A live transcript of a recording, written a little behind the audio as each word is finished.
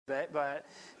bit, but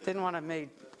didn't want to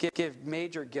give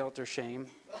major guilt or shame.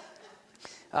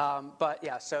 But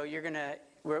yeah, so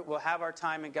we'll have our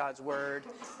time in God's Word,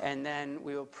 and then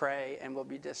we will pray and we'll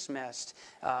be dismissed.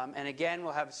 And again,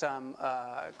 we'll have some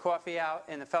coffee out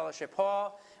in the fellowship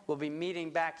hall. We'll be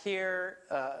meeting back here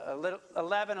a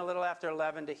little after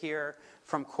 11 to hear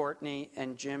from Courtney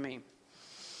and Jimmy.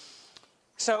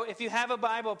 So if you have a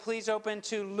Bible, please open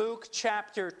to Luke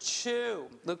chapter 2.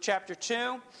 Luke chapter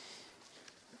 2.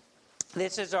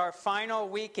 This is our final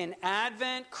week in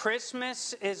Advent.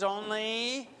 Christmas is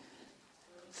only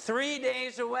 3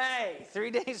 days away.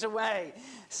 3 days away.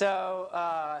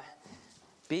 So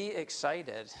be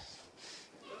excited.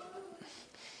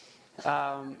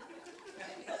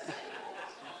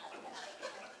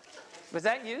 Was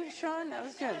that you, Sean? That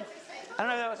was good. I don't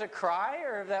know if that was a cry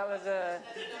or if that was a...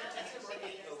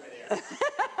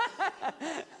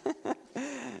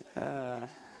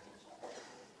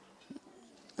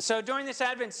 So during this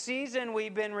Advent season,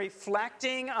 we've been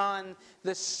reflecting on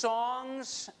the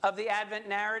songs of the Advent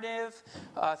narrative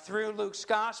through Luke's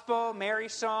Gospel,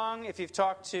 Mary's song, if you've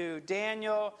talked to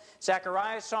Daniel,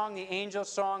 Zechariah's song, the angel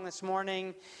song this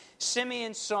morning,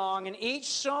 Simeon's song. And each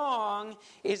song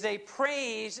is a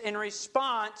praise in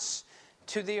response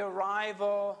to the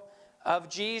arrival of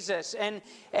Jesus. And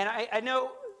I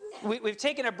know we've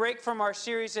taken a break from our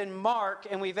series in Mark,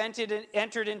 and we've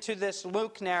entered into this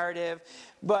Luke narrative.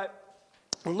 But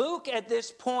Luke, at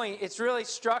this point, it's really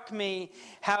struck me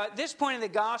how at this point in the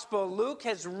gospel, Luke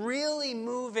is really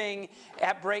moving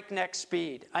at breakneck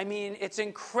speed. I mean, it's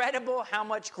incredible how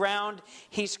much ground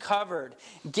he's covered.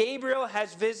 Gabriel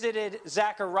has visited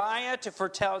Zechariah to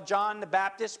foretell John the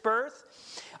Baptist's birth.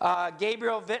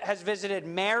 Gabriel has visited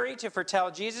Mary to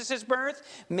foretell Jesus' birth.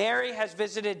 Mary has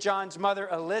visited John's mother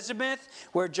Elizabeth,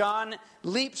 where John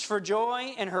leaps for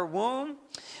joy in her womb.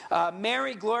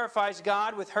 Mary glorifies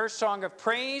God with her song of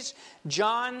praise.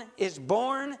 John is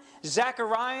born.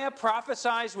 Zechariah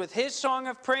prophesies with his song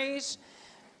of praise.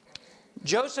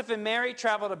 Joseph and Mary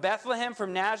travel to Bethlehem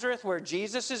from Nazareth, where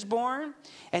Jesus is born,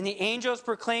 and the angels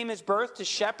proclaim his birth to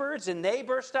shepherds, and they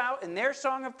burst out in their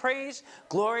song of praise.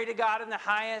 Glory to God in the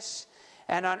highest,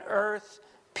 and on earth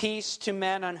peace to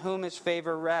men on whom his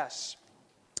favor rests.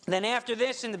 Then after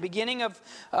this, in the beginning of,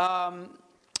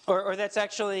 or that's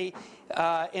actually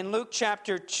in Luke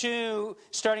chapter 2,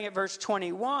 starting at verse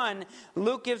 21,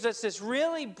 Luke gives us this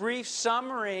really brief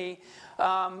summary,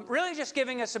 really just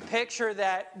giving us a picture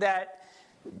that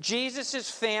Jesus'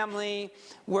 family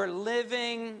were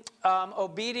living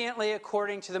obediently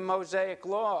according to the Mosaic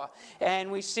law.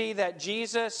 And we see that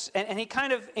Jesus, and he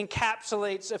kind of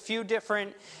encapsulates a few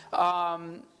different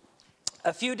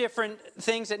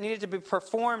things that needed to be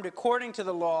performed according to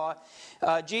the law.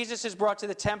 Jesus is brought to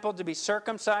the temple to be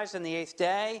circumcised on the 8th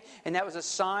day, and that was a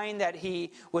sign that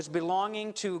he was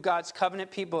belonging to God's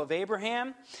covenant people of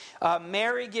Abraham.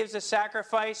 Mary gives a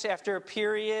sacrifice after a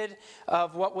period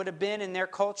of what would have been in their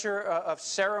culture of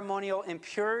ceremonial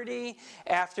impurity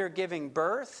after giving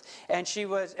birth, and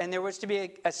there was to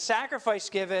be a sacrifice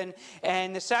given,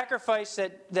 and the sacrifice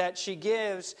that she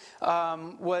gives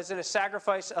was a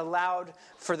sacrifice allowed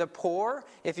for the poor.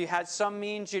 If you had some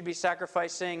means, you'd be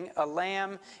sacrificing a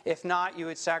lamb. If not, you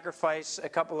would sacrifice a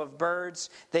couple of birds.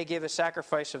 They give a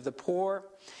sacrifice of the poor.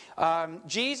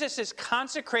 Jesus is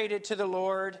consecrated to the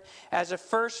Lord as a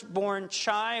firstborn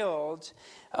child.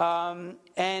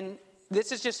 And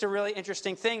this is just a really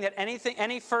interesting thing, that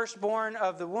any firstborn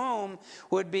of the womb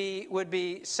would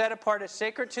be set apart as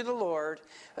sacred to the Lord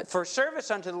for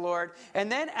service unto the Lord. And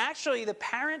then actually the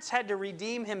parents had to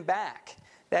redeem him back.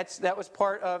 That was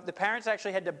part of, the parents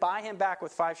actually had to buy him back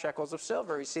with 5 shekels of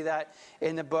silver. You see that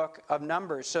in the book of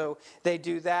Numbers. So they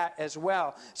do that as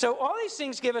well. So all these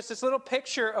things give us this little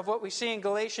picture of what we see in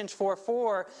Galatians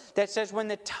 4:4 that says, when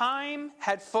the time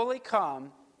had fully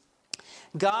come,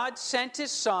 God sent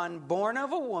his son, born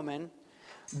of a woman,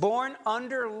 born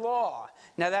under law.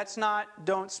 Now that's not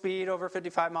don't speed over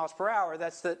 55 miles per hour.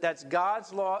 That's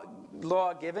God's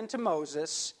law given to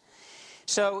Moses.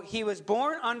 So he was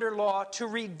born under law to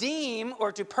redeem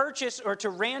or to purchase or to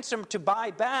ransom, to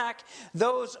buy back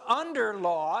those under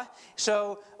law.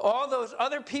 So all those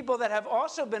other people that have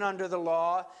also been under the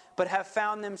law but have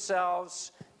found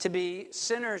themselves to be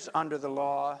sinners under the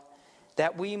law,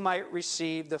 that we might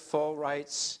receive the full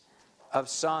rights of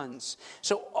sons.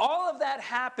 So all of that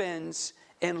happens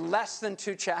in less than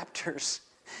 2 chapters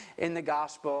in the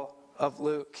Gospel of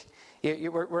Luke.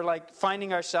 We're like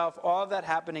finding ourselves, all of that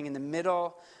happening in the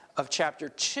middle of chapter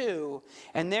 2.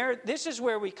 And this is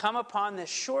where we come upon this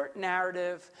short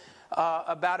narrative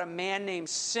about a man named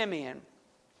Simeon.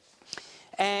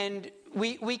 And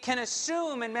we can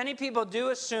assume, and many people do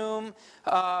assume,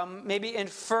 maybe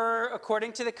infer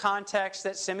according to the context,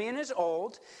 that Simeon is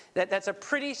old. That's a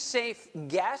pretty safe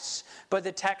guess, but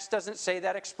the text doesn't say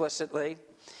that explicitly.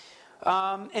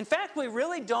 In fact, we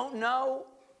really don't know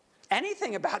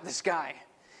anything about this guy,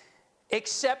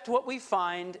 except what we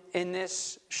find in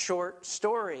this short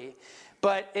story.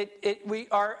 But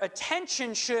our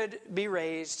attention should be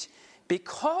raised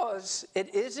because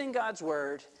it is in God's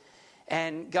word,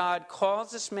 and God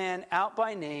calls this man out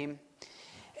by name.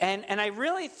 And I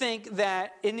really think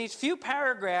that in these few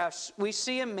paragraphs, we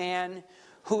see a man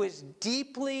who is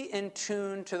deeply in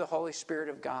tune to the Holy Spirit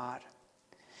of God.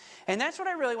 And that's what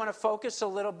I really want to focus a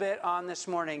little bit on this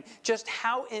morning, just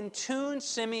how in tune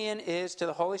Simeon is to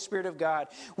the Holy Spirit of God.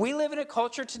 We live in a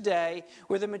culture today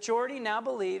where the majority now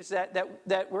believes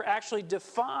that we're actually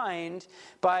defined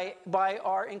by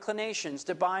our inclinations,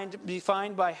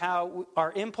 defined by how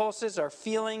our impulses, our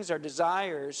feelings, our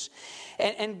desires.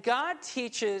 And God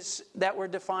teaches that we're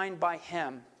defined by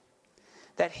Him,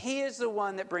 that He is the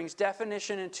one that brings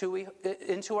definition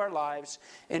into our lives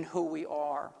and who we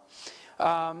are.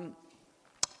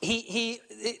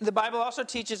 The Bible also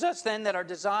teaches us then that our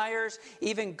desires,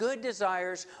 even good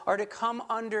desires, are to come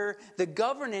under the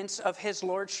governance of His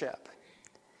lordship,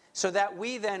 so that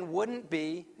we then wouldn't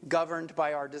be governed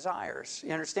by our desires.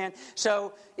 You understand?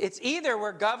 So it's either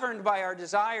we're governed by our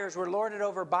desires, we're lorded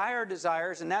over by our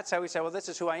desires, and that's how we say, well, this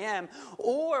is who I am,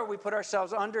 or we put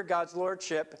ourselves under God's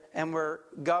lordship and we're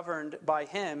governed by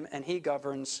Him and He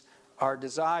governs our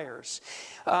desires.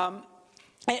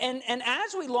 And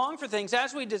as we long for things,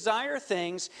 as we desire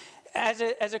things, as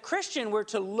a Christian, we're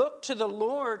to look to the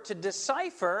Lord to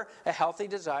decipher a healthy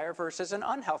desire versus an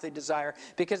unhealthy desire.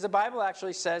 Because the Bible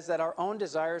actually says that our own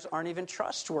desires aren't even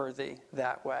trustworthy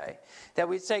that way. That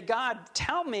we'd say, God,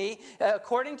 tell me,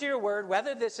 according to your word,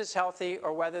 whether this is healthy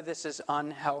or whether this is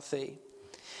unhealthy.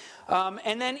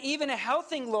 And then even in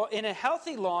a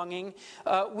healthy longing,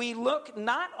 we look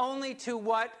not only to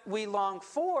what we long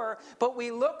for, but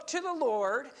we look to the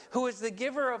Lord, who is the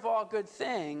giver of all good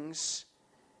things,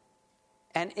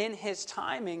 and in His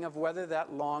timing of whether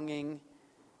that longing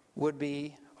would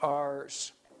be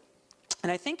ours.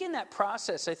 And I think in that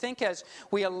process, as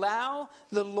we allow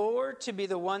the Lord to be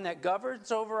the one that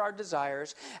governs over our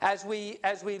desires, as we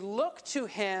look to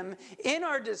Him in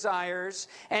our desires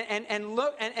and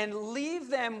leave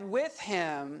them with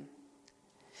Him,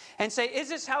 and say, is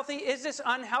this healthy? Is this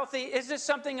unhealthy? Is this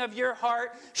something of your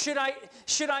heart? Should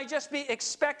I just be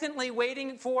expectantly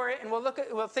waiting for it? And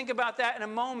we'll think about that in a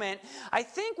moment. I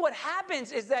think what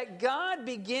happens is that God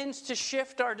begins to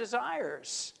shift our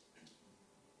desires.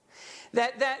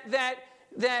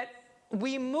 That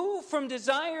we move from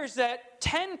desires that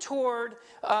tend toward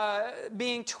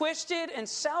being twisted and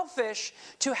selfish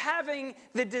to having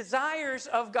the desires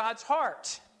of God's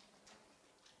heart.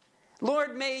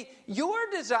 Lord, may your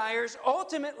desires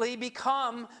ultimately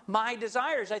become my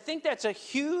desires. I think that's a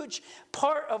huge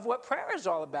part of what prayer is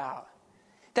all about.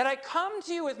 That I come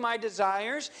to you with my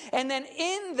desires, and then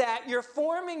in that you're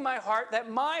forming my heart, that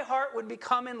my heart would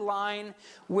become in line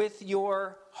with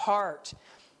your heart.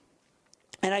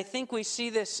 And I think we see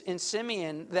this in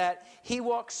Simeon, that he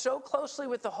walked so closely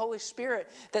with the Holy Spirit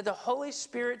that the Holy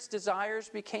Spirit's desires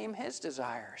became his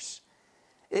desires.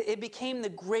 It became the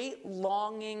great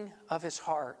longing of his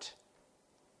heart.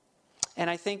 And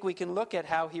I think we can look at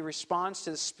how he responds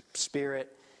to the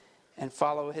Spirit and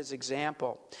follow his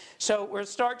example. So we'll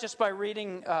start just by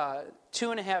reading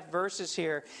 2.5 verses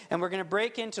here. And we're going to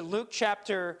break into Luke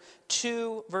chapter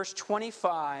 2, verse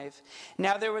 25.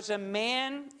 Now there was a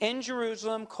man in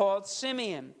Jerusalem called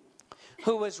Simeon,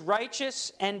 who was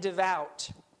righteous and devout.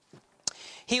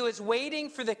 He was waiting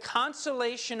for the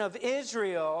consolation of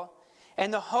Israel,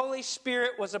 and the Holy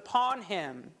Spirit was upon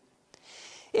him.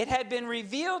 It had been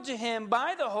revealed to him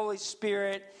by the Holy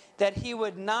Spirit that he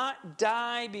would not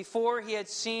die before he had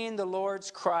seen the Lord's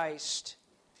Christ.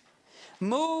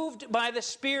 Moved by the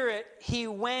Spirit, he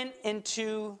went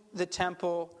into the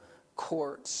temple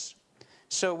courts.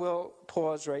 So we'll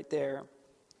pause right there.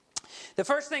 The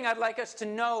first thing I'd like us to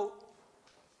note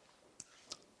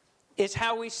is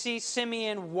how we see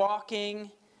Simeon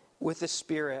walking with the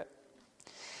Spirit.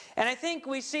 And I think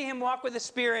we see him walk with the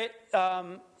Spirit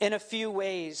in a few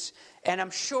ways. And I'm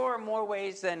sure more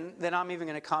ways than I'm even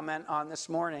going to comment on this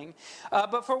morning.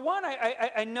 But for one,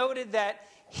 I noted that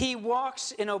he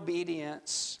walks in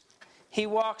obedience. He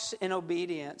walks in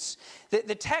obedience.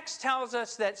 The text tells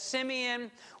us that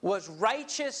Simeon was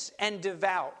righteous and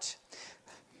devout.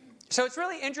 So it's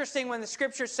really interesting when the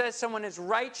Scripture says someone is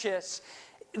righteous.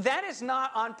 that is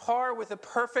not on par with the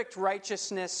perfect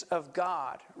righteousness of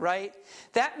God, right?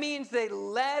 That means they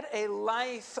led a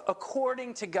life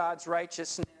according to God's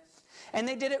righteousness, and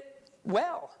they did it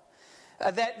well.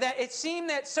 That it seemed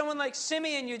that someone like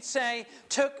Simeon, you'd say,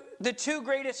 took the two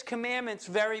greatest commandments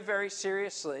very, very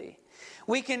seriously.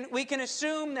 We can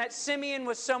assume that Simeon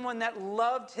was someone that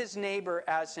loved his neighbor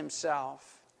as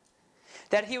himself,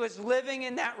 that he was living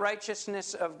in that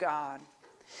righteousness of God.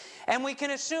 And we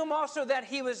can assume also that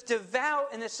he was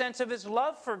devout in the sense of his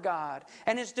love for God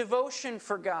and his devotion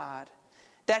for God.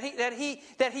 That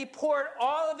he poured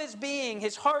all of his being,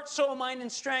 his heart, soul, mind,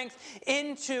 and strength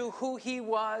into who he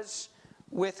was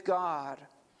with God.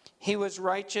 He was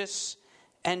righteous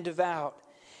and devout.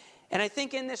 And I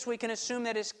think in this we can assume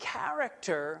that his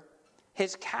character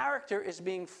is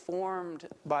being formed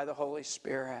by the Holy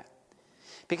Spirit.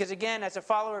 Because again, as a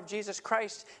follower of Jesus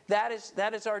Christ, that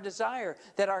is our desire,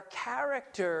 that our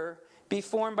character be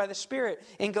formed by the Spirit.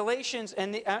 In Galatians,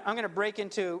 I'm going to break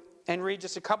into and read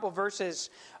just a couple verses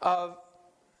of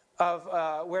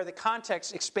where the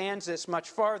context expands this much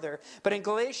farther. But in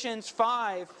Galatians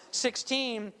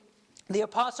 5:16, the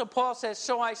Apostle Paul says,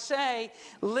 "So I say,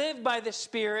 live by the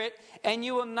Spirit, and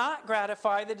you will not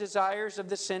gratify the desires of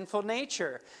the sinful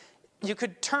nature." You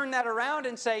could turn that around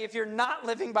and say, if you're not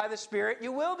living by the Spirit,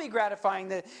 you will be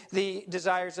gratifying the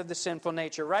desires of the sinful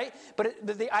nature, right? But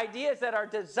the idea is that our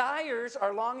desires,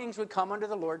 our longings would come under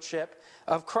the lordship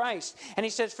of Christ. And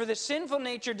he says, for the sinful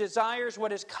nature desires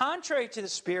what is contrary to the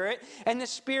Spirit, and the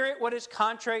Spirit what is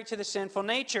contrary to the sinful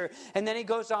nature. And then he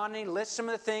goes on and he lists some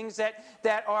of the things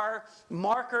that are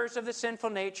markers of the sinful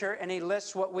nature, and he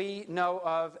lists what we know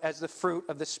of as the fruit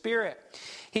of the Spirit.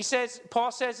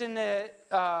 Paul says in the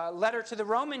letter to the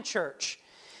Roman church,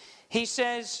 he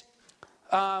says,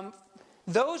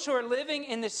 those who are living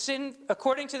in the sin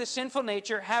according to the sinful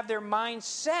nature have their mind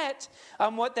set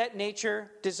on what that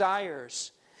nature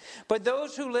desires. But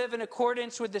those who live in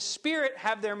accordance with the Spirit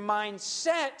have their mind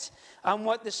set on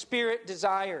what the Spirit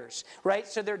desires, right?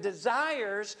 So their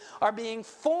desires are being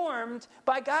formed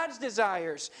by God's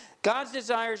desires. God's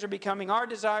desires are becoming our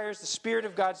desires. The Spirit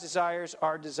of God's desires,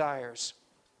 our desires.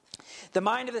 The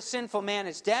mind of the sinful man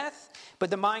is death, but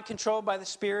the mind controlled by the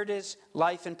Spirit is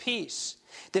life and peace.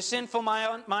 The sinful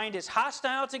mind is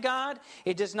hostile to God.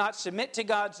 It does not submit to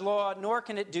God's law, nor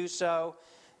can it do so.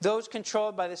 Those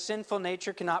controlled by the sinful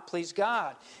nature cannot please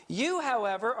God. You,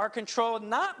 however, are controlled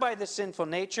not by the sinful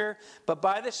nature, but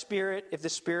by the Spirit, if the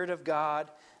Spirit of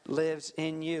God lives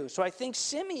in you. So I think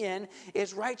Simeon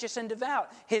is righteous and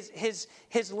devout. His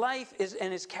life is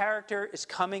and his character is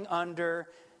coming under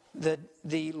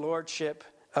the lordship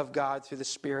of God through the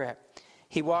Spirit.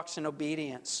 He walks in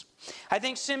obedience. I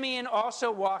think Simeon also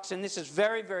walks, and this is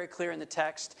very, very clear in the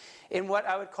text, in what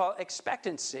I would call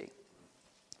expectancy.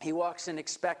 He walks in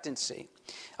expectancy.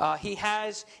 He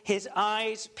has his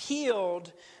eyes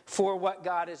peeled for what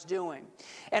God is doing.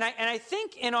 And I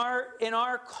think in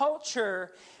our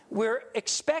culture, where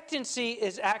expectancy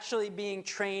is actually being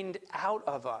trained out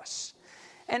of us.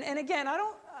 And again,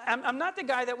 I'm not the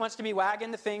guy that wants to be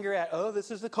wagging the finger at, oh,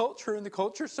 this is the culture, and the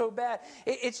culture's so bad.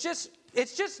 It's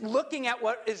just looking at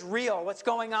what is real, what's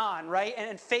going on, right?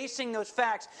 And facing those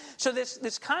facts. So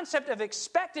this concept of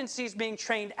expectancy is being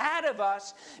trained out of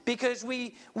us because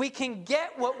we can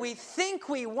get what we think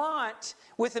we want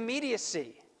with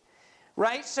immediacy.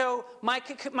 Right? So my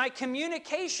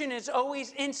communication is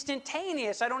always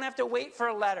instantaneous. I don't have to wait for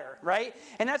a letter, right?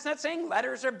 And that's not saying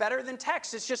letters are better than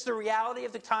text. It's just the reality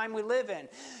of the time we live in.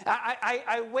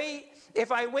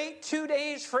 If I wait 2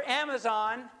 days for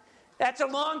Amazon, that's a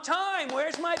long time.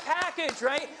 Where's my package,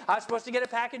 right? I was supposed to get a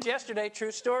package yesterday,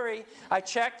 true story. I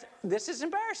checked, this is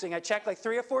embarrassing. I checked like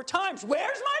 3 or 4 times.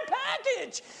 Where's my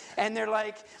package? And they're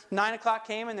like, 9 o'clock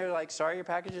came and they're like, sorry, your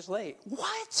package is late.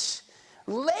 What?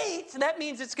 Late? That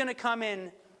means it's going to come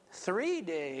in 3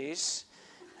 days.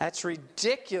 That's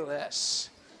ridiculous.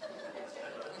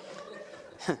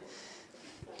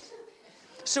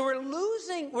 So we're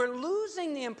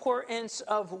losing the importance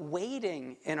of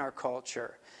waiting in our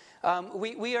culture.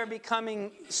 We are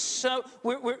becoming so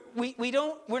we're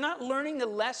not learning the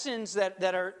lessons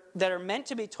that are meant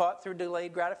to be taught through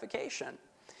delayed gratification.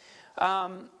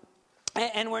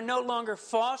 And we're no longer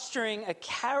fostering a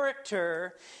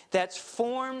character that's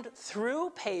formed through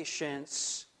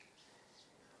patience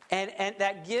and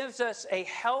that gives us a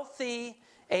healthy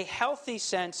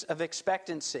sense of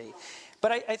expectancy.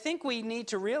 But I think we need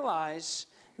to realize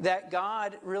that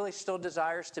God really still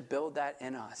desires to build that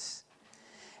in us.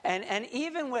 And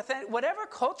even with whatever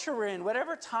culture we're in,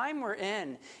 whatever time we're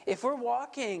in, if we're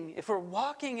walking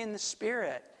in the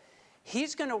Spirit,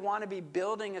 He's going to want to be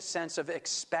building a sense of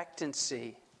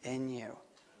expectancy in you.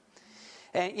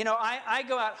 And, I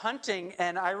go out hunting,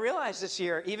 and I realize this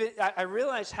year, I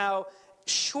realize how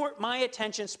short my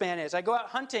attention span is. I go out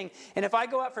hunting, and if I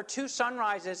go out for 2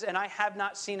 sunrises and I have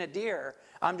not seen a deer,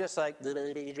 I'm just like,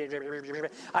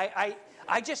 I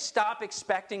just stop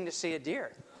expecting to see a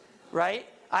deer, right?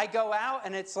 I go out,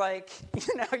 and it's like,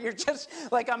 you're just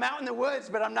like, I'm out in the woods,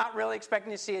 but I'm not really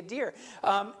expecting to see a deer.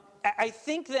 I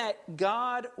think that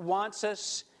God wants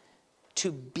us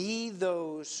to be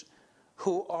those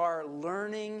who are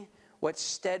learning what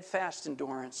steadfast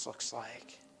endurance looks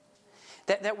like.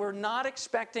 That we're not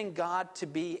expecting God to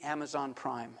be Amazon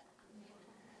Prime,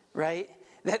 right?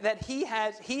 That He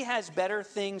has better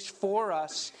things for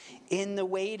us in the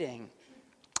waiting.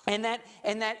 And that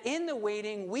in the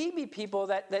waiting, we be people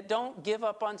that don't give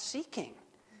up on seeking.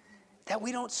 That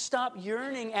we don't stop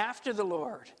yearning after the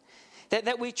Lord.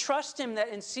 That we trust Him that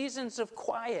in seasons of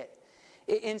quiet,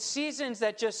 in seasons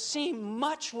that just seem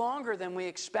much longer than we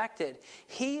expected,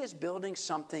 He is building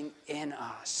something in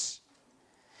us.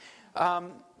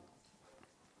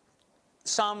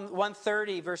 Psalm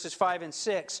 130, verses 5 and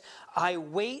 6. I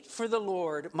wait for the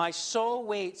Lord, my soul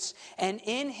waits, and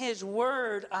in His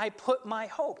word I put my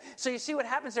hope. So you see what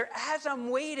happens there? As I'm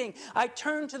waiting, I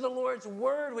turn to the Lord's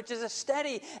word, which is a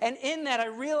steady, and in that I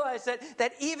realize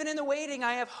that even in the waiting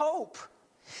I have hope.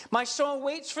 My soul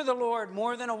waits for the Lord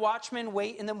more than a watchman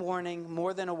wait in the morning,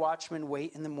 more than a watchman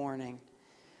wait in the morning.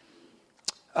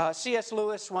 C.S.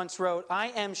 Lewis once wrote, I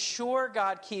am sure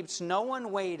God keeps no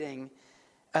one waiting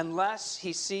unless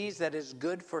He sees that it's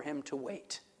good for him to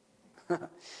wait.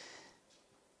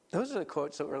 Those are the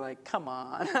quotes that were like, come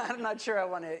on, I'm not sure I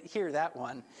want to hear that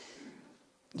one.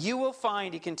 You will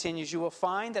find, he continues, you will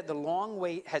find that the long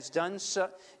wait has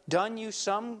done you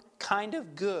some kind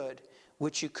of good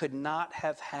which you could not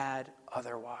have had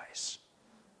otherwise.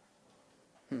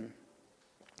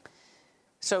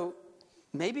 So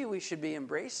maybe we should be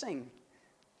embracing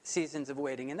seasons of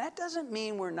waiting. And that doesn't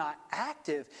mean we're not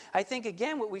active. I think,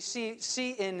 again, what we see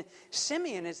in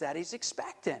Simeon is that he's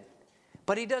expectant.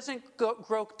 But he doesn't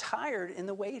grow tired in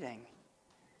the waiting.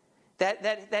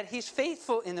 That he's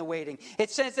faithful in the waiting.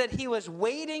 It says that he was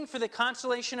waiting for the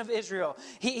consolation of Israel.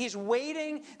 He's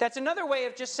waiting. That's another way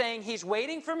of just saying he's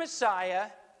waiting for Messiah.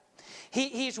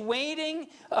 He's waiting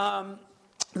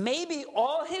maybe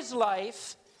all his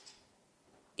life,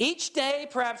 each day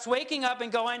perhaps waking up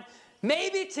and going,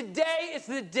 maybe today is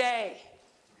the day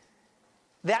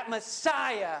that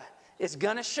Messiah is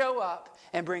going to show up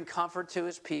and bring comfort to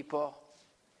his people.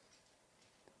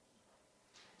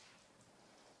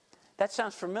 That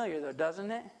sounds familiar, though, doesn't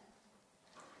it?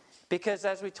 Because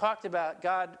as we talked about,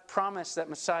 God promised that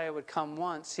Messiah would come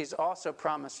once. He's also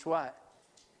promised what?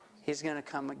 He's going to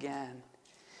come again.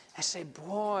 I say,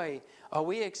 boy, are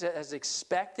we as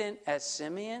expectant as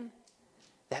Simeon?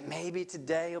 That maybe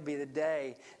today will be the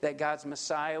day that God's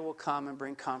Messiah will come and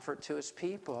bring comfort to his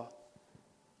people.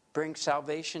 Bring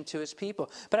salvation to his people.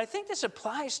 But I think this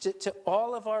applies to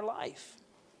all of our life.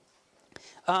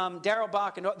 Darrell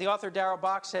Bock, the author Darrell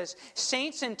Bock says,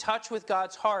 saints in touch with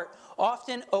God's heart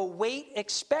often await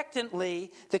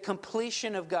expectantly the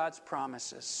completion of God's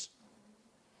promises.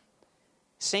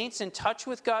 Saints in touch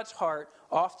with God's heart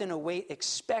often await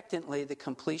expectantly the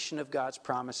completion of God's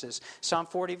promises. Psalm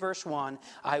 40, verse 1,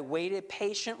 I waited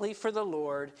patiently for the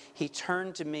Lord. He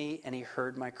turned to me and he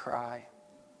heard my cry.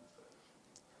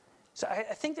 So I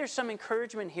think there's some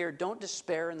encouragement here. Don't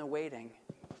despair in the waiting.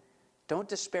 Don't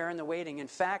despair in the waiting. In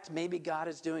fact, maybe God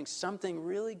is doing something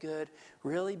really good,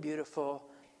 really beautiful.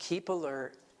 Keep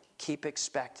alert. Keep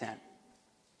expectant.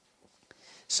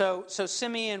 So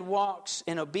Simeon walks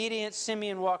in obedience.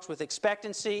 Simeon walks with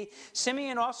expectancy.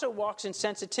 Simeon also walks in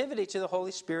sensitivity to the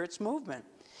Holy Spirit's movement.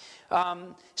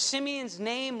 Simeon's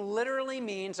name literally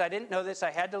means, I didn't know this,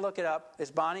 I had to look it up.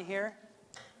 Is Bonnie here?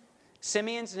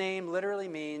 Simeon's name literally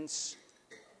means...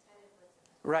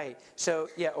 Right. So,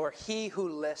 yeah, or he who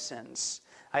listens.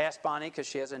 I asked Bonnie because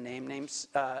she has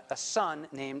a son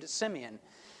named Simeon.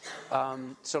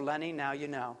 So, Lenny, now you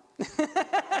know.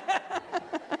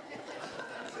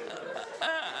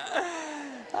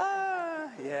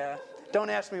 Yeah.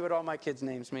 Don't ask me what all my kids'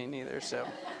 names mean either, so.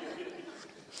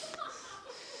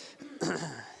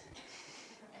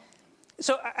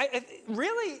 So,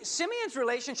 really, Simeon's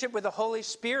relationship with the Holy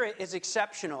Spirit is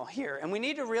exceptional here. And we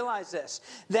need to realize this,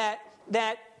 that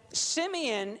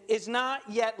Simeon is not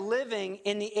yet living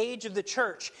in the age of the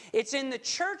church. It's in the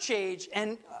church age,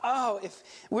 and if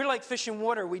we're like fish in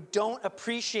water, we don't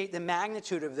appreciate the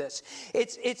magnitude of this.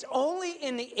 It's only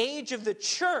in the age of the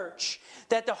church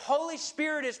that the Holy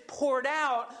Spirit is poured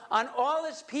out on all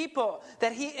his people,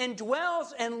 that he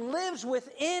indwells and lives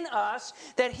within us,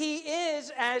 that he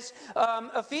is, as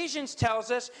Ephesians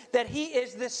tells us, that he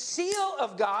is the seal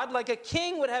of God, like a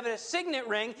king would have a signet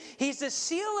ring. He's the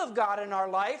seal of God in our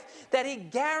life, that he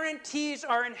guarantees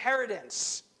our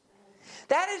inheritance.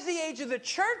 That is the age of the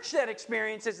church that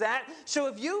experiences that. So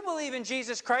if you believe in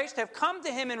Jesus Christ, have come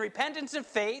to him in repentance and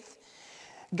faith,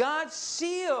 God's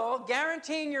seal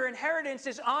guaranteeing your inheritance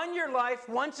is on your life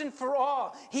once and for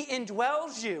all. He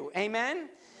indwells you. Amen?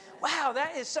 Wow,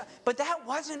 but that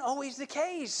wasn't always the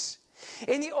case.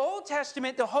 In the Old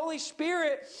Testament, the Holy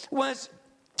Spirit was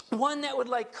one that would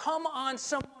come on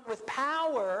someone with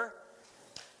power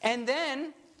and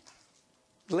then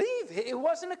leave. It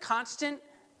wasn't a constant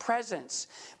presence.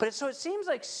 So it seems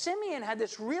like Simeon had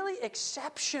this really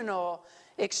exceptional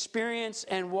experience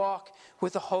and walk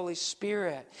with the Holy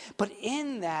Spirit. But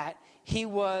in that, he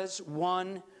was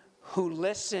one who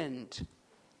listened.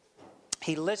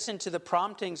 He listened to the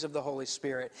promptings of the Holy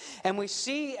Spirit. And we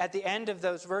see at the end of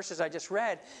those verses I just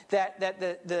read that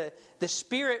the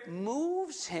Spirit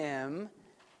moves him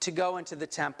to go into the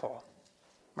temple.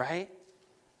 Right?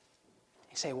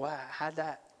 You say, wow, how'd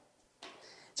that?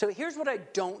 So here's what I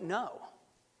don't know.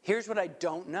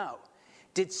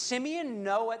 Did Simeon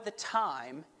know at the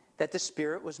time that the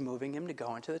Spirit was moving him to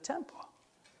go into the temple?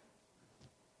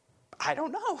 I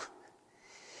don't know.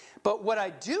 But what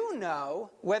I do know,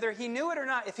 whether he knew it or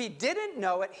not, if he didn't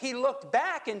know it, he looked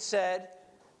back and said,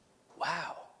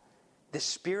 wow, the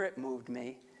Spirit moved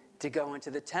me to go into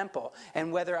the temple.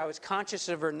 And whether I was conscious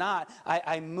of it or not,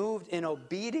 I moved in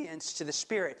obedience to the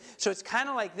Spirit. So it's kind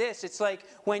of like this. It's like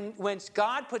when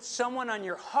God puts someone on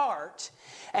your heart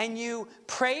and you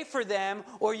pray for them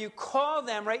or you call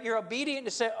them, right? You're obedient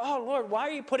to say, oh, Lord, why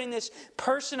are you putting this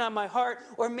person on my heart?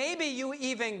 Or maybe you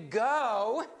even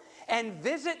go and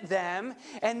visit them,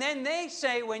 and then they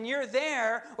say when you're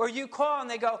there, or you call and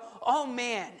they go, oh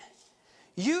man,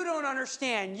 you don't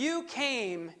understand. You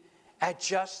came at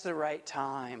just the right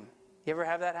time. You ever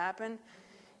have that happen?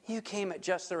 You came at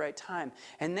just the right time.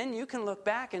 And then you can look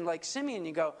back and like Simeon,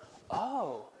 you go,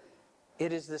 oh,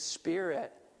 it is the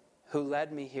Spirit who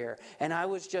led me here. And I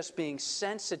was just being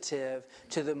sensitive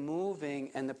to the moving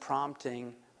and the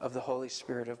prompting of the Holy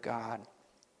Spirit of God.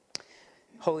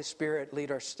 Holy Spirit, lead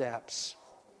our steps.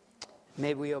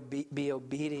 May we be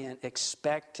obedient,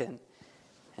 expectant,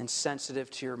 and sensitive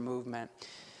to your movement.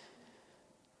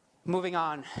 Moving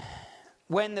on.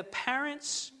 When the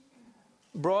parents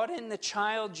brought in the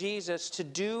child Jesus to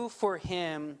do for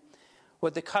him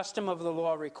what the custom of the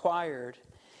law required,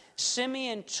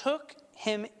 Simeon took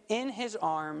him in his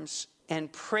arms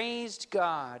and praised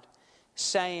God,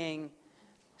 saying,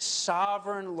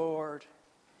 Sovereign Lord,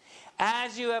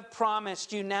 as you have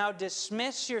promised, you now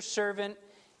dismiss your servant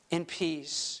in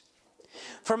peace.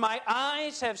 For my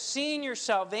eyes have seen your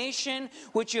salvation,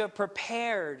 which you have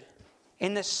prepared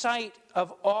in the sight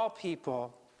of all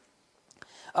people,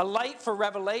 a light for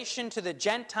revelation to the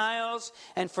Gentiles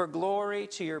and for glory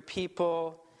to your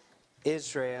people,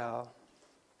 Israel.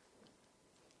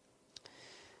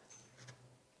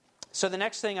 So the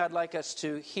next thing I'd like us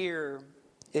to hear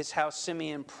is how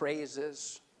Simeon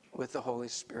praises with the Holy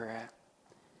Spirit.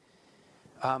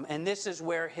 And this is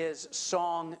where his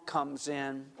song comes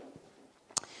in.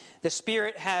 The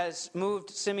Spirit has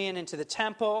moved Simeon into the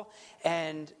temple,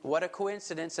 and what a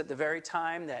coincidence at the very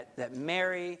time that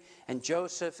Mary and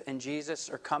Joseph and Jesus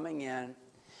are coming in.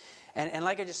 And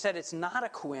like I just said, it's not a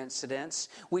coincidence.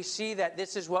 We see that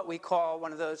this is what we call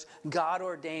one of those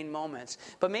God-ordained moments.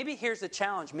 But maybe here's the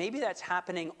challenge. Maybe that's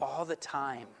happening all the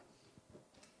time.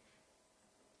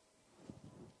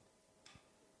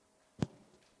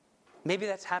 Maybe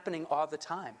that's happening all the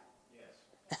time.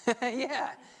 Yes. Yeah.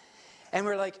 And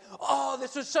we're like, oh,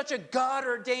 this was such a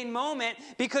God-ordained moment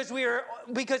because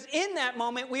in that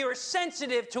moment we were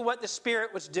sensitive to what the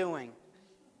Spirit was doing.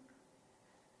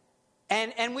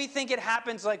 And we think it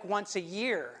happens like once a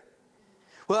year.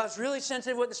 Well, I was really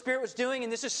sensitive to what the Spirit was doing,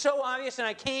 and this is so obvious, and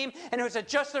I came, and it was at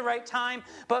just the right time.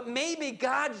 But maybe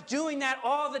God's doing that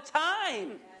all the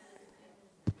time.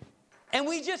 And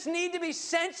we just need to be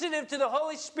sensitive to the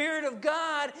Holy Spirit of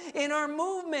God in our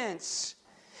movements.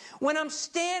 When I'm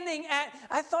standing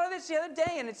I thought of this the other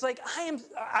day, and it's like,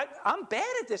 I'm bad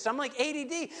at this. I'm like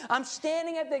ADD. I'm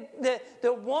standing at the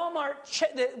Walmart,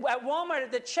 at Walmart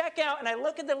at the checkout, and I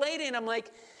look at the lady, and I'm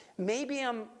like, maybe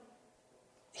I'm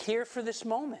here for this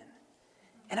moment.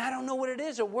 And I don't know what it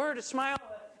is, a word, a smile,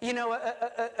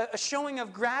 a showing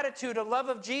of gratitude, a love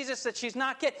of Jesus that she's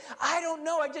not getting. I don't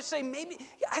know. I just say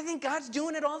I think God's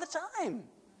doing it all the time.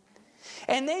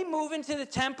 And they move into the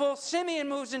temple. Simeon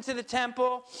moves into the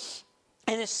temple.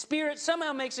 And the Spirit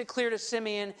somehow makes it clear to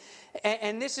Simeon.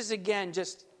 And this is, again,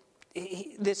 just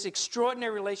this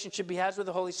extraordinary relationship he has with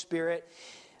the Holy Spirit.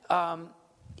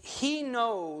 He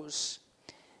knows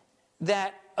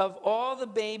that of all the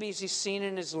babies he's seen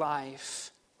in his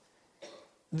life,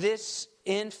 this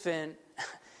infant,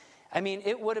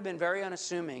 it would have been very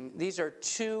unassuming. These are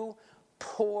two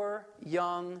poor,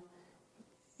 young,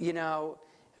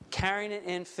 carrying an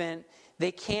infant.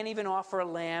 They can't even offer a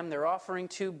lamb. They're offering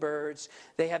two birds.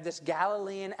 They have this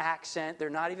Galilean accent. They're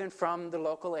not even from the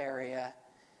local area.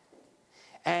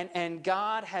 And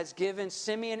God has given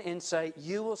Simeon insight.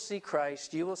 You will see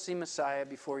Christ. You will see Messiah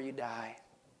before you die.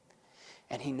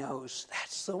 And he knows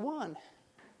that's the one.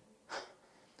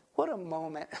 What a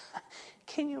moment.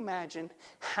 Can you imagine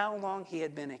how long he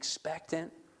had been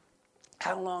expectant?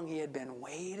 How long he had been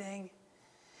waiting?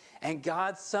 And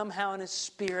God somehow in his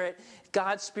Spirit,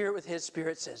 God's Spirit with his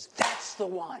Spirit says, that's the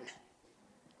one.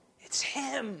 It's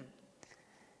him.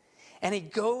 And he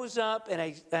goes up, and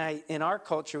I in our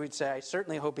culture we'd say, I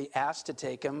certainly hope he asked to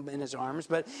take him in his arms,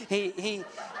 but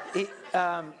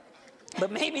but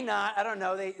maybe not. I don't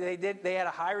know. They had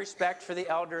a high respect for the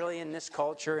elderly in this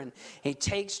culture, and he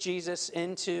takes Jesus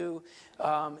into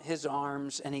his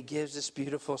arms, and he gives this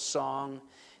beautiful song,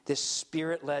 this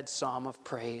Spirit-led psalm of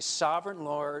praise. Sovereign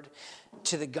Lord,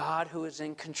 to the God who is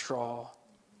in control,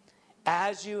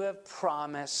 as you have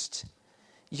promised,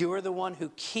 you are the one who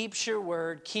keeps your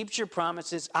word, keeps your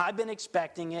promises. I've been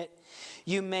expecting it.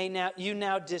 You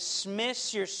now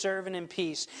dismiss your servant in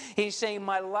peace. He's saying,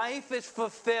 my life is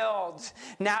fulfilled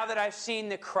now that I've seen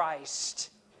the Christ.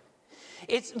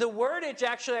 It's the wordage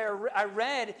actually I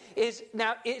read is,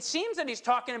 now it seems that he's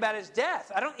talking about his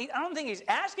death. I don't think he's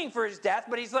asking for his death,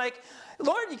 but he's like,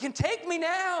 Lord, you can take me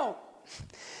now.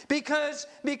 Because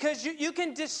you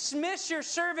can dismiss your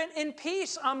servant in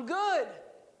peace. I'm good.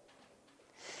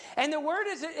 And the word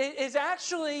is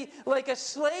actually like a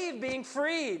slave being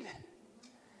freed.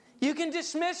 You can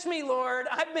dismiss me, Lord.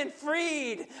 I've been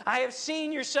freed. I have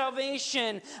seen your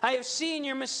salvation. I have seen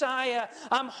your Messiah.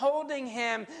 I'm holding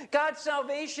him. God's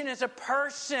salvation is a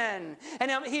person.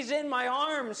 And he's in my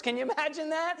arms. Can you imagine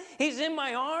that? He's in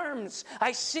my arms.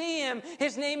 I see him.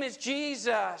 His name is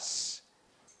Jesus.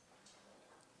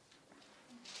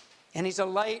 And he's a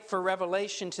light for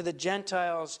revelation to the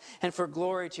Gentiles and for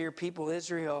glory to your people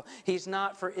Israel. He's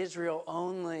not for Israel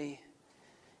only.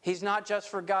 He's not just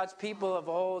for God's people of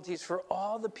old. He's for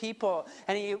all the people.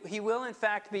 And he will, in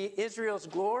fact, be Israel's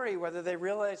glory, whether they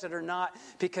realize it or not,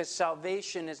 because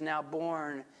salvation is now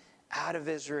born out of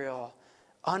Israel,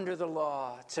 under the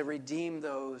law, to redeem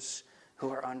those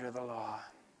who are under the law.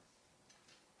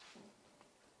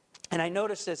 And I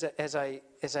noticed as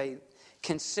I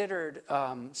considered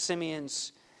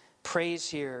Simeon's praise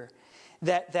here,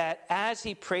 that as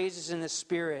he praises in the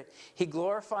Spirit, he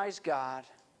glorifies God,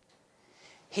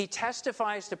 he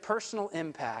testifies to personal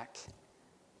impact,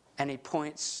 and he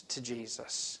points to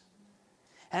Jesus.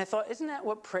 And I thought, isn't that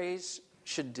what praise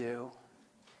should do?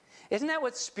 Isn't that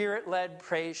what Spirit-led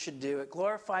praise should do? It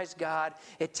glorifies God.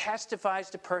 It testifies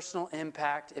to personal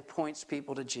impact. It points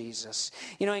people to Jesus.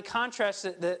 In contrast,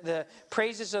 the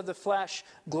praises of the flesh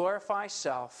glorify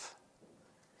self,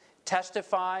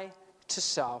 testify to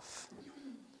self,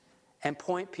 and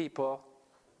point people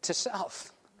to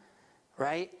self,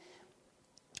 right?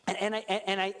 And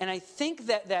I think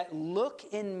that look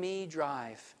in me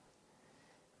drive,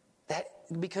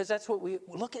 because that's what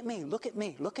look at me.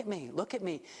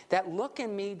 That look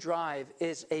in me drive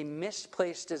is a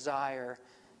misplaced desire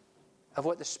of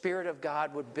what the Spirit of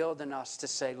God would build in us to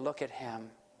say, look at him.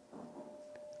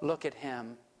 Look at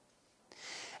him.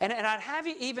 And I'd have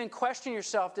you even question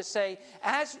yourself to say,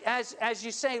 as you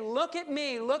say, look at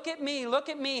me,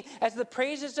 as the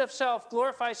praises of self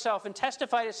glorify self and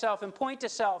testify to self and point to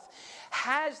self,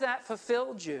 has that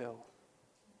fulfilled you?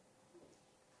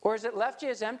 Or has it left you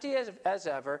as empty as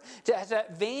ever? Has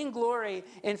that vainglory,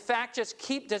 in fact,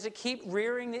 does it keep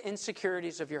rearing the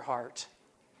insecurities of your heart?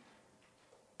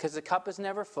 Because the cup is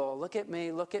never full. Look at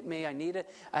me. I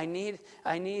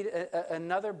need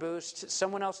another boost.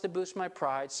 Someone else to boost my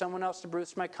pride. Someone else to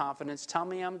boost my confidence. Tell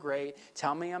me I'm great.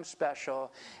 Tell me I'm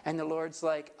special. And the Lord's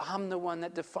like, I'm the one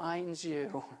that defines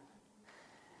you.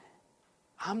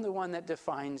 I'm the one that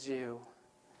defines you.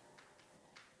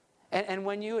 And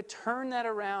when you turn that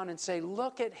around and say,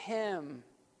 look at him,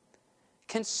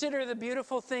 Consider the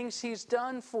beautiful things he's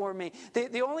done for me.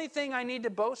 The only thing I need to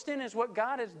boast in is what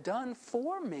God has done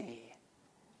for me.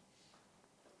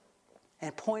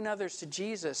 And point others to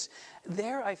Jesus.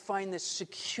 There I find the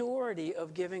security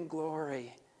of giving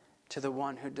glory to the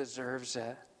one who deserves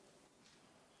it.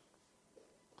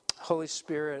 Holy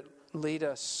Spirit, lead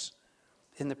us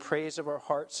in the praise of our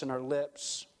hearts and our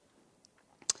lips,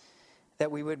 that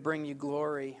we would bring you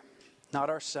glory, not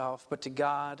ourselves, but to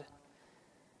God,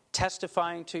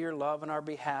 testifying to your love on our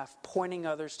behalf, pointing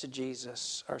others to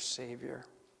Jesus, our Savior.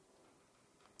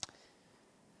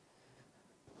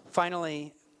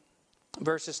 Finally,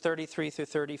 verses 33 through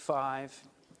 35.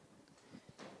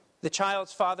 The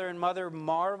child's father and mother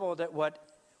marveled at what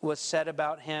was said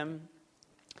about him.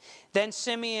 Then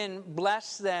Simeon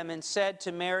blessed them and said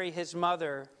to Mary, his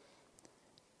mother,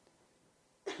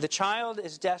 "The child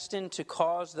is destined to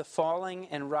cause the falling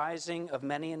and rising of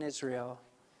many in Israel,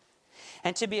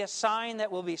 and to be a sign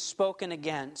that will be spoken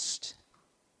against,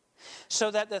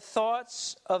 so that the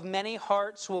thoughts of many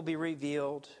hearts will be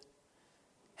revealed,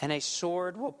 and a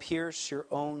sword will pierce your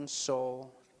own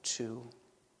soul too."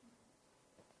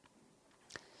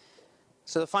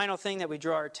 So the final thing that we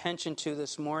draw our attention to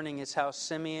this morning is how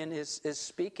Simeon is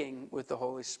speaking with the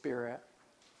Holy Spirit.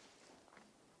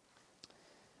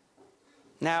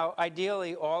 Now,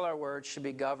 ideally, all our words should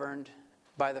be governed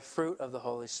by the fruit of the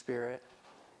Holy Spirit.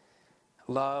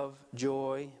 Love,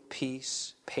 joy,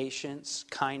 peace, patience,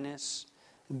 kindness,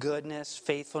 goodness,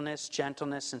 faithfulness,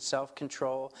 gentleness, and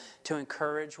self-control, to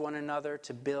encourage one another,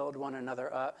 to build one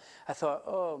another up. I thought,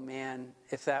 oh man,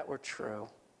 if that were true.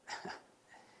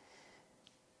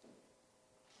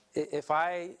 If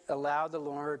I allowed the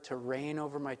Lord to reign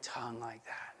over my tongue like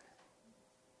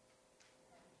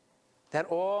that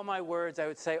all my words, I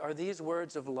would say, are these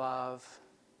words of love?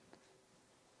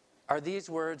 Are these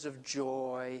words of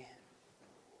joy?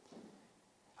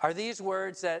 Are these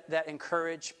words that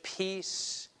encourage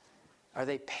peace? Are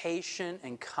they patient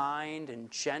and kind and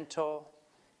gentle?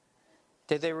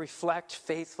 Do they reflect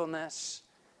faithfulness?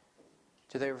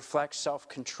 Do they reflect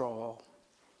self-control?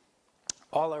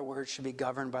 All our words should be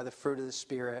governed by the fruit of the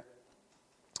Spirit.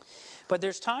 But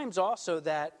there's times also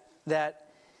that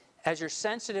as you're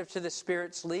sensitive to the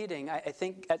Spirit's leading, I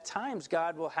think at times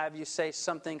God will have you say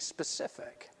something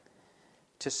specific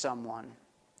to someone.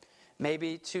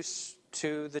 Maybe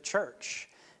to the church.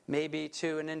 Maybe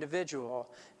to an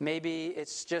individual. Maybe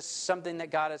it's just something that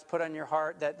God has put on your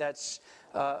heart that's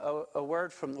a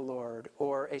word from the Lord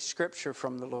or a scripture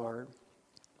from the Lord.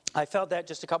 I felt that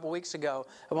just a couple weeks ago.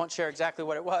 I won't share exactly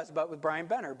what it was, but with Brian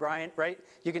Benner. Brian, right?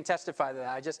 You can testify to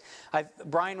that.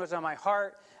 Brian was on my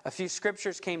heart. A few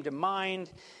scriptures came to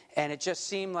mind, and it just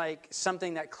seemed like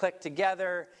something that clicked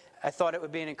together. I thought it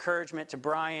would be an encouragement to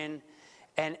Brian.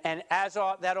 And as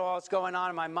that all is going on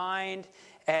in my mind,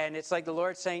 and it's like the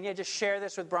Lord saying, yeah, just share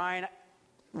this with Brian.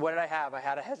 What did I have? I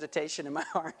had a hesitation in my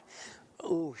heart.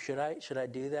 Ooh, should I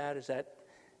do that? Is that...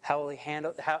 How will he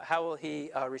handle? How will he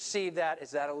receive that?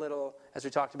 Is that a little, as we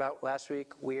talked about last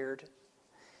week, weird?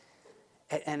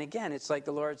 And again, it's like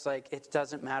the Lord's like, it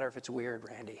doesn't matter if it's weird,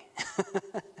 Randy.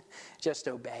 Just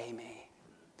obey me.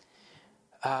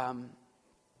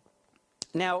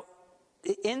 Now,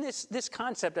 in this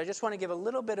concept, I just want to give a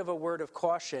little bit of a word of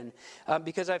caution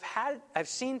because I've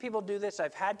seen people do this.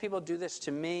 I've had people do this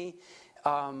to me.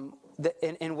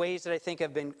 In ways that I think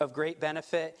have been of great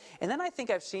benefit. And then I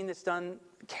think I've seen this done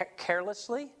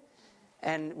carelessly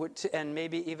and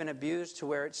maybe even abused to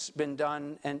where it's been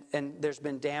done and there's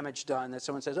been damage done that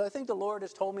someone says, oh, I think the Lord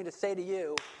has told me to say to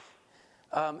you.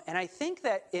 And I think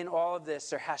that in all of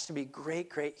this, there has to be great,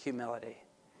 great humility.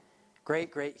 Great,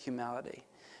 great humility.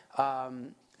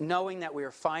 Knowing that we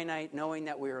are finite, knowing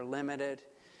that we are limited.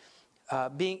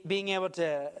 Being able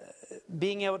to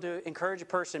encourage a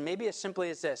person, maybe as simply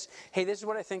as this: hey, this is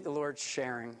what I think the Lord's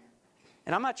sharing.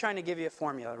 And I'm not trying to give you a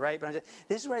formula, right? But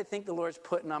this is what I think the Lord's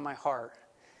putting on my heart.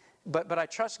 But I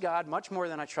trust God much more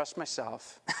than I trust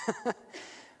myself.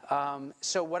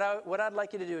 So what I'd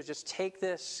like you to do is just take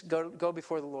this, go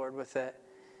before the Lord with it,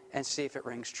 and see if it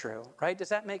rings true, right? Does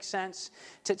that make sense?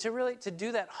 To really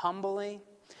do that humbly.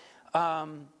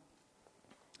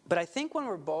 But I think when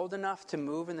we're bold enough to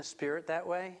move in the Spirit that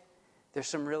way, there's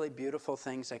some really beautiful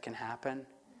things that can happen.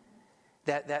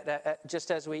 That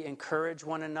just as we encourage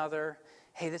one another,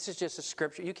 hey, this is just a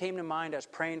scripture. You came to mind, I was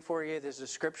praying for you. There's a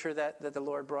scripture that the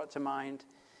Lord brought to mind.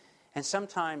 And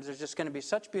sometimes there's just going to be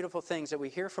such beautiful things that we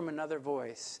hear from another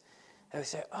voice that we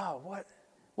say, oh,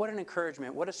 what an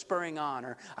encouragement, what a spurring on.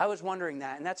 Or I was wondering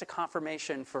that, and that's a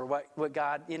confirmation for what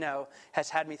God, has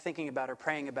had me thinking about or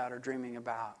praying about or dreaming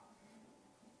about.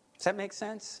 Does that make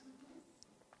sense?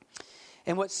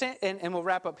 And and we'll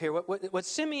wrap up here. What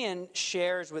Simeon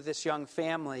shares with this young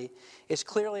family is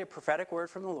clearly a prophetic word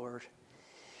from the Lord.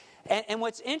 And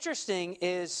what's interesting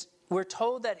is we're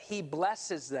told that he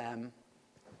blesses them,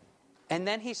 and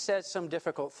then he says some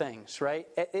difficult things, right?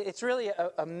 It's really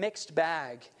a mixed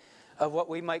bag of what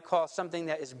we might call something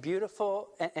that is beautiful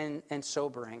and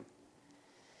sobering.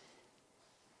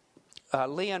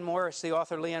 Leon Morris, the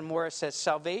author Leon Morris, says,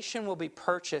 salvation will be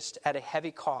purchased at a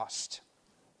heavy cost.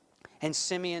 And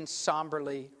Simeon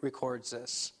somberly records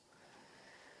this.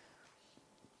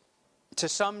 To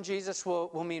some, Jesus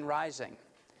will mean rising.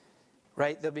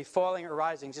 Right? They'll be falling or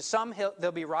rising. To some,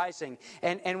 they'll be rising.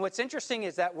 And what's interesting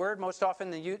is that word most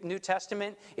often in the New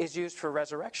Testament is used for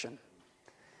resurrection.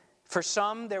 For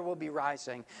some, there will be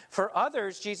rising. For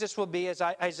others, Jesus will be, as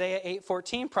Isaiah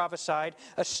 8:14 prophesied,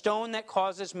 a stone that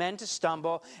causes men to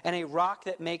stumble and a rock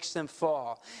that makes them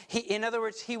fall. In other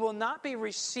words, he will not be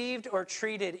received or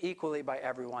treated equally by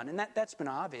everyone. And that's been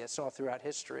obvious all throughout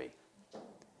history.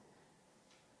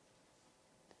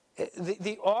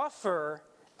 The offer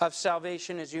of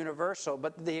salvation is universal,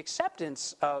 but the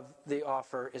acceptance of the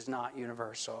offer is not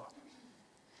universal.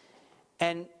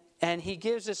 And he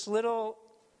gives this little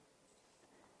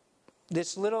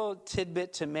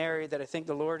tidbit to Mary that I think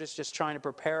the Lord is just trying to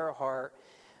prepare her heart,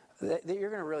 that you're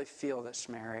going to really feel this,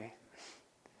 Mary.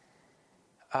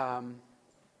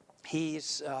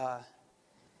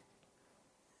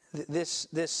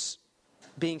 This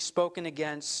being spoken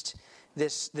against,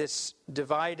 this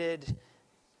divided,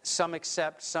 some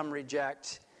accept, some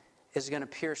reject, is going to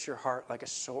pierce your heart like a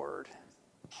sword.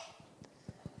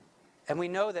 And we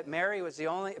know that Mary was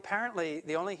apparently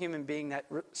the only human being that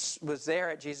was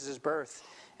there at Jesus' birth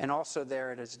and also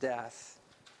there at his death.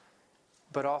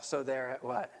 But also there at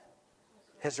what?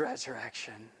 His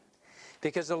resurrection.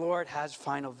 Because the Lord has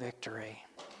final victory.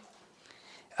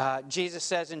 Jesus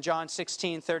says in John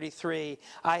 16:33,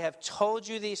 I have told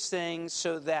you these things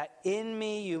so that in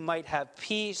me you might have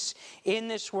peace. In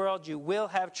this world you will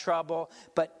have trouble,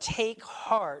 but take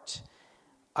heart,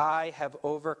 I have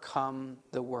overcome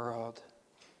the world.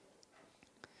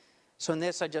 So in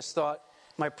this, I just thought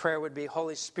my prayer would be,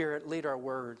 Holy Spirit, lead our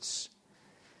words.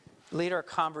 Lead our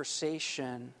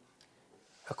conversation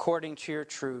according to your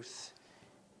truth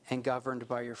and governed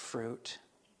by your fruit.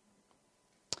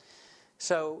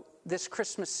 So this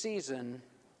Christmas season,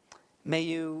 may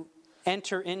you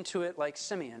enter into it like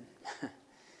Simeon,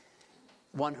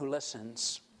 one who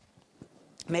listens.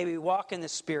 May we walk in the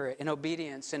Spirit, in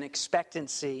obedience, in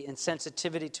expectancy, in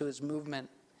sensitivity to his movement.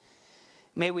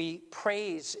 May we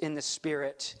praise in the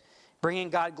Spirit, bringing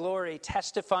God glory,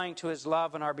 testifying to his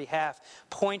love on our behalf,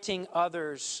 pointing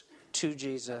others to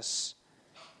Jesus.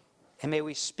 And may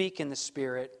we speak in the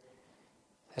Spirit,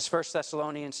 as 1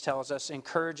 Thessalonians tells us,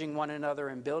 encouraging one another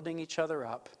and building each other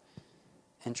up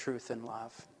in truth and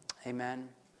love. Amen.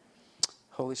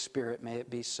 Holy Spirit, may it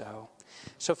be so.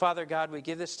 So, Father God, we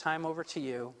give this time over to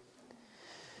you.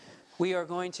 We are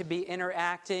going to be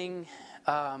interacting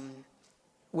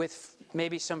with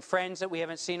maybe some friends that we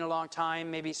haven't seen in a long time,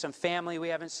 maybe some family we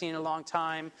haven't seen in a long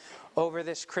time over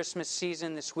this Christmas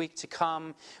season, this week to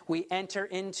come. We enter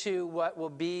into what will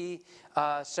be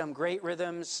some great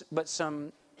rhythms, but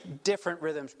some different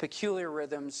rhythms, peculiar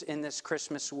rhythms in this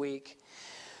Christmas week.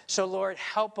 So, Lord,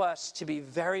 help us to be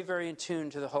very, very in tune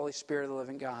to the Holy Spirit of the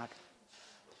living God.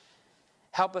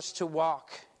 Help us to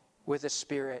walk with the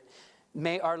Spirit.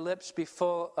 May our lips be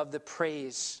full of the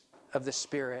praise of the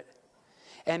Spirit.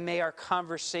 And may our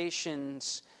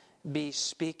conversations be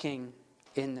speaking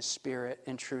in the Spirit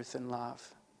in truth and love.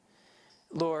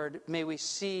 Lord, may we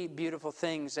see beautiful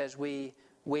things as we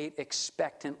wait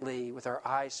expectantly with our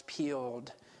eyes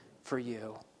peeled for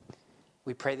you.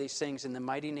 We pray these things in the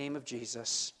mighty name of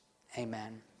Jesus.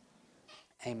 Amen.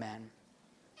 Amen.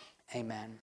 Amen.